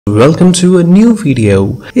Welcome to a new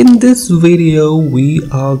video. In this video we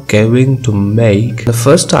are going to make the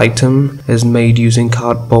first item is made using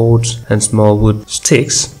cardboard and small wood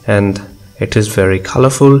sticks, and it is very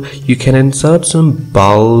colorful. You can insert some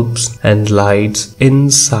bulbs and lights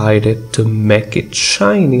inside it to make it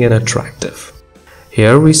shiny and attractive.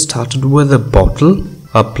 Here we started with a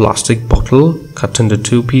plastic bottle cut into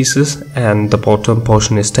two pieces, and the bottom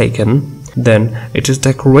portion is taken. Then it is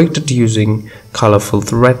decorated using colorful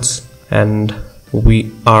threads, and we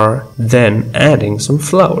are then adding some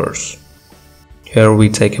flowers. Here we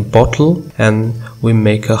take a bottle and we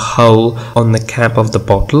make a hole on the cap of the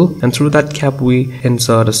bottle, and through that cap we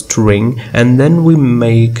insert a string, and then we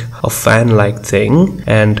make a fan-like thing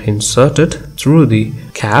and insert it through the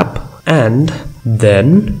cap and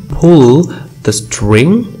then pull the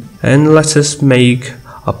string, and let us make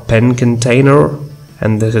a pen container.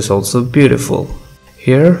 And this is also beautiful.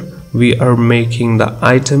 Here we are making the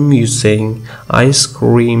item using ice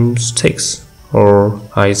cream sticks or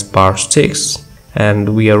ice bar sticks,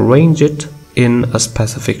 and we arrange it in a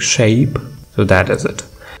specific shape. So that is it.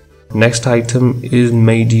 Next item is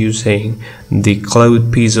made using the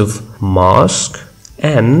cloth piece of mask,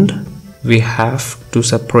 and we have to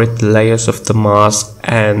separate the layers of the mask,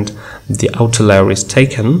 and the outer layer is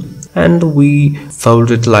taken and we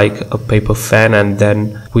fold it like a paper fan, and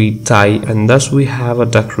then we tie, and thus we have a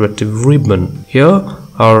decorative ribbon. Here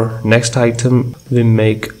our next item, we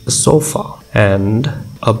make a sofa and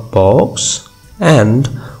a box, and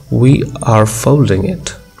we are folding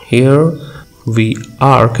it. Here we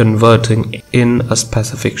are converting in a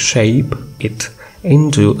specific shape it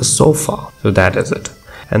into a sofa. So that is it,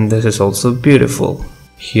 and this is also beautiful.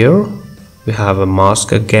 Here we have a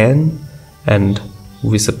mask again, and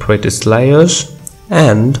we separate its layers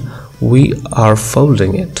and we are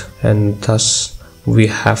folding it, and thus we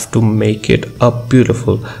have to make it a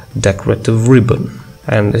beautiful decorative ribbon.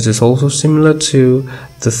 And it is also similar to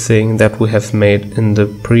the thing that we have made in the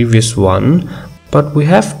previous one, but we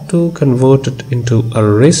have to convert it into a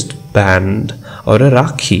wristband or a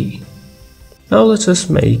rakhi. Now let us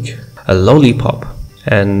make a lollipop,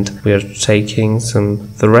 and we are taking some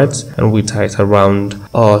threads and we tie it around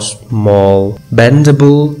a small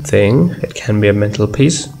bendable thing. It can be a metal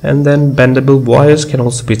piece, and then bendable wires can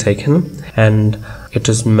also be taken, and it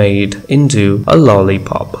is made into a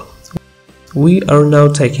lollipop. We are now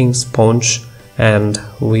taking sponge and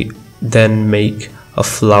we then make a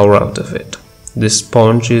flower out of it. This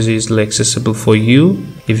sponge is easily accessible for you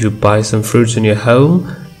if you buy some fruits in your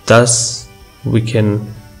home. Thus we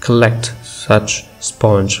can collect such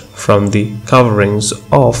sponge from the coverings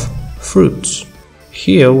of fruits.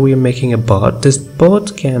 Here we are making a bird. This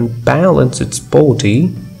bird can balance its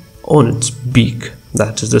body on its beak.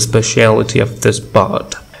 That is the speciality of this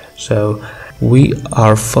bird. So we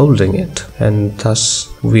are folding it, and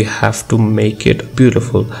thus we have to make it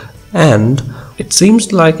beautiful, and it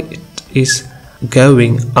seems like it is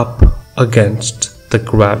going up against the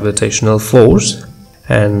gravitational force,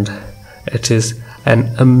 and it is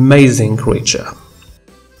an amazing creature.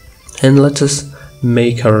 And let us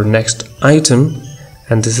make our next item,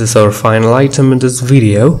 and this is our final item in this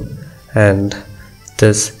video, and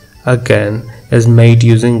this again is made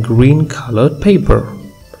using green colored paper.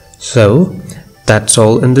 So that's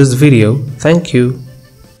all in this video. Thank you.